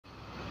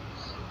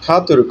How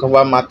to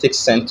recover MATIC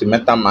sent to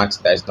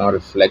MetaMask that is not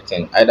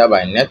reflecting either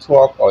by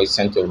network or is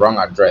sent to wrong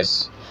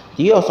address.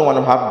 Do you also want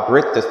to have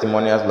great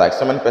testimonials like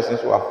so many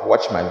persons who have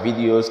watched my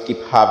videos, keep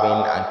having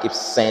and keep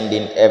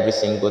sending every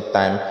single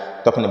time,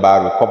 talking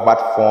about recovered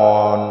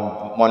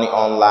fund, money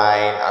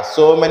online, and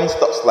so many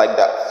stuff like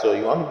that? So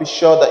you want to be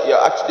sure that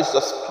you're actually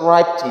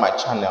subscribed to my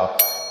channel.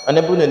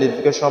 Enable the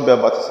notification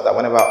bell button so that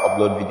whenever I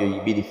upload video,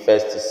 you'll be the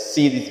first to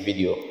see this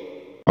video.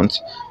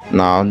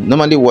 Now,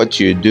 normally what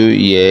you do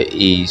here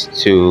is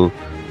to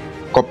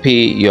copy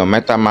your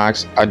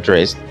MetaMask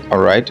address, all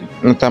right,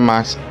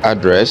 MetaMask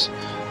address,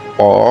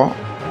 or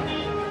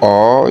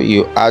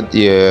you add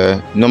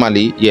your,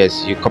 normally,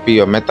 yes, you copy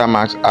your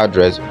MetaMask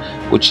address,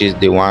 which is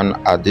the one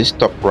at this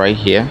top right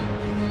here,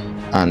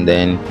 and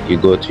then you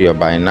go to your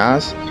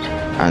Binance,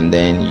 and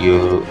then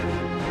you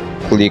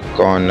click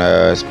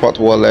on spot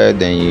wallet,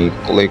 then you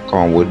click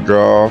on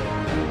withdraw,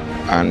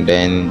 and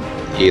then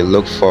you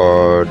look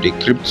for the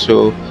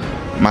crypto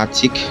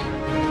MATIC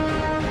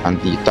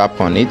and you tap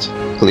on it,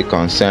 click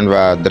on send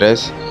via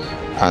address,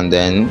 and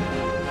then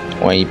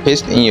when you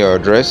paste in your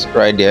address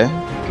right there,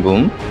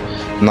 boom,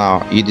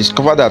 now you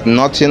discover that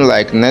nothing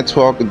like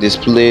network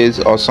displays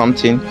or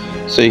something,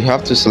 so you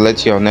have to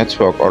select your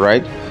network. All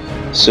right,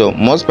 so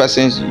most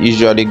persons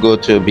usually go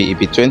to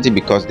BEP20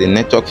 because the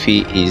network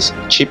fee is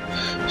cheap.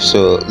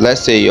 So let's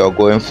say you're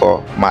going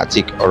for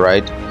MATIC, all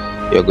right,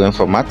 you're going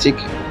for MATIC,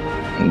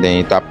 and then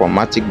you tap on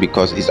MATIC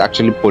because it's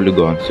actually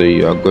Polygon, so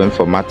you are going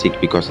for MATIC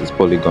because it's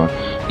Polygon.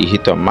 You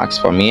hit on max.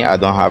 For me, I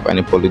don't have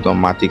any Polygon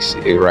MATICs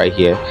right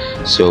here,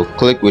 so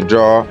click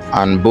withdraw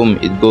and boom,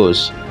 it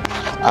goes.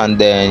 And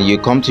then you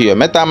come to your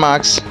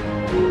MetaMask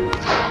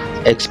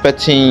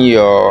expecting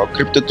your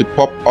crypto to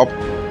pop up,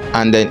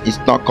 and then it's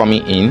not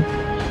coming in,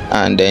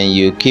 and then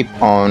you keep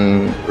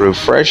on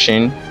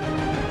refreshing.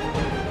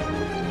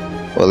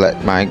 Well,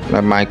 let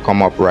my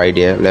come up right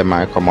there, let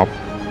my come up.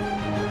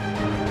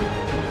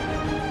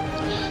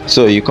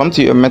 So you come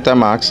to your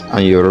MetaMask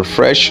and you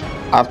refresh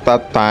after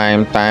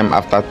time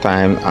after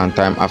time and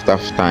time after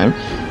time,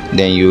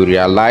 then you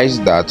realize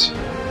that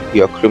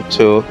your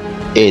crypto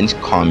ain't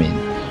coming.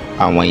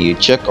 And when you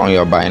check on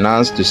your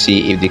Binance to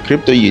see if the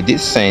crypto you did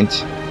send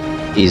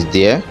is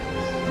there,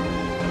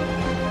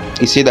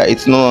 you see that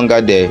it's no longer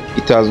there.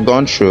 It has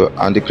gone through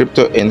and the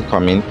crypto ain't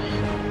coming,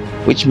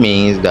 which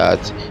means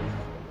that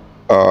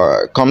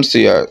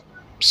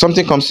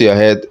something comes to your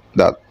head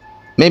that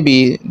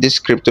maybe this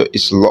crypto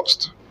is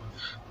lost.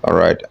 All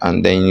right,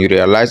 and then you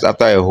realize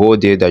after a whole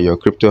day that your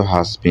crypto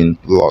has been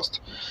lost.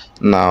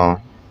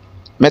 Now,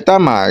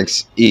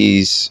 MetaMask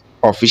is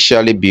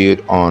officially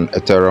built on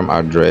Ethereum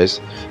address,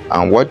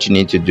 and what you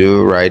need to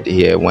do right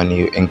here when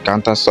you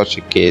encounter such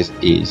a case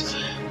is,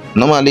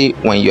 normally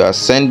when you are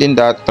sending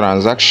that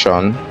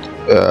transaction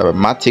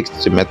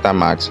MATIC to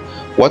MetaMask,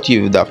 what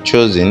you would have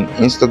chosen,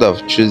 instead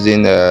of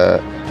choosing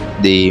the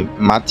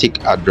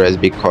MATIC address,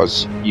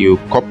 because you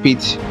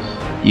copied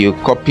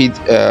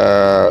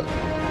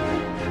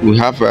we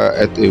have a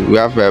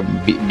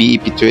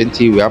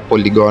BEP20, we have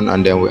Polygon,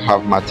 and then we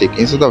have MATIC.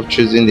 Instead of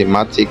choosing the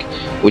MATIC,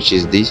 which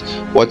is this,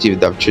 what you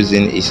would have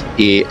chosen is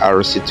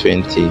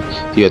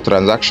𝗟𝗚𝗏𝗡20. Your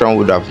transaction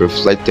would have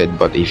reflected.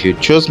 But if you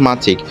choose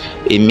MATIC,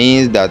 it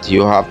means that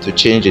you have to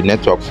change the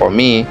network. For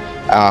me,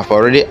 I have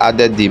already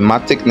added the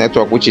MATIC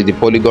network, which is the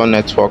Polygon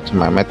network, to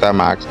my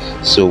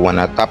MetaMask. So when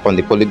I tap on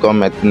the Polygon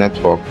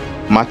network,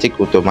 MATIC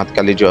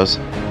automatically just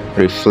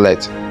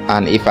reflects.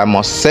 And if I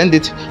must send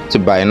it to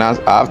Binance,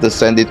 I have to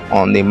send it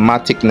on the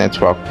MATIC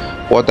network.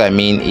 What I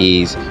mean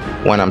is,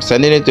 when I'm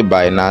sending it to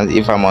Binance,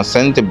 if I must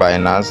send it to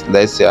Binance,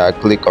 let's say I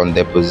click on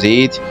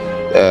deposit,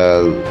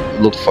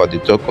 look for the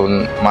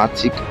token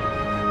MATIC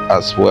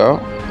as well,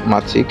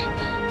 MATIC,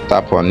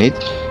 tap on it.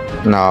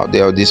 Now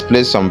they'll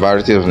display some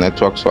variety of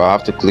networks, so I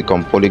have to click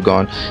on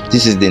Polygon.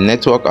 This is the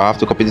network. I have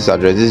to copy this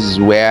address. This is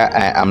where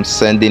I am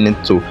sending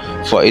it to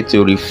for it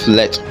to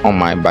reflect on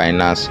my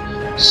Binance.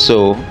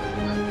 So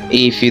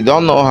if you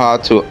don't know how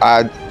to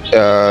add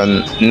a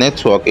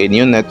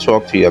new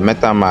network to your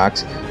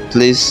MetaMask,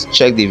 please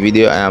check the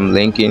video I am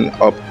linking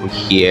up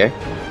here.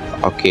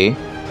 Okay,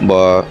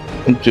 but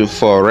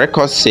for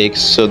record's sake,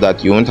 so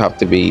that you won't have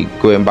to be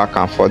going back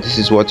and forth, this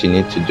is what you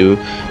need to do.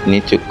 You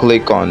need to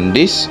click on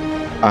this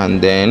and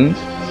then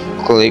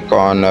click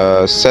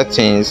on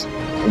settings,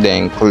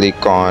 then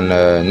click on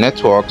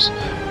networks,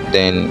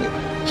 then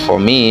for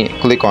me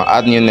click on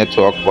add new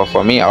network. But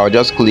for me, I'll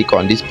just click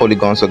on this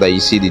Polygon so that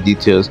you see the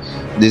details.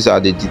 These are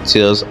the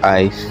details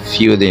I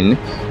filled in.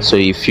 So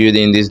you filled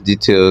in these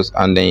details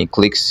and then you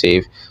click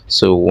save.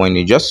 So when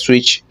you just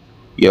switch,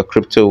 your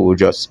crypto will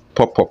just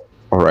pop up.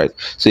 All right,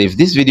 so if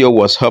this video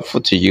was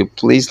helpful to you,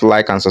 please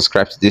like and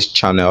subscribe to this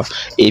channel.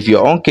 If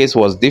your own case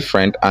was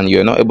different and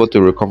you're not able to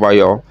recover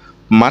your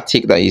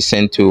MATIC that you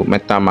sent to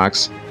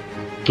MetaMask,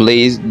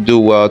 please do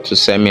well to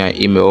send me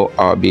an email.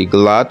 I'll be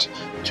glad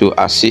to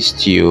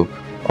assist you.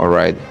 All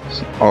right,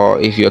 or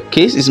if your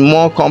case is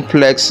more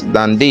complex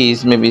than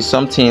this, maybe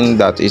something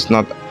that is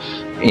not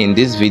in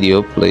this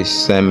video, please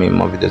send me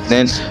more videos.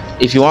 Then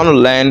if you want to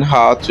learn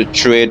how to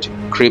trade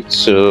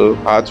crypto,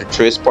 how to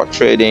trade, spot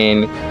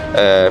trading,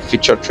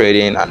 future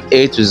trading, and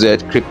A to Z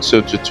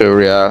crypto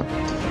tutorial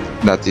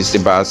that is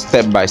about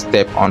step by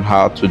step on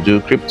how to do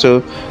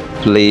crypto.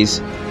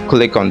 Please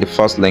click on the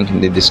first link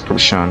in the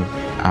description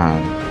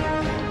and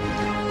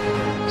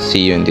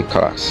see you in the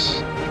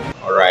class.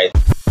 All right.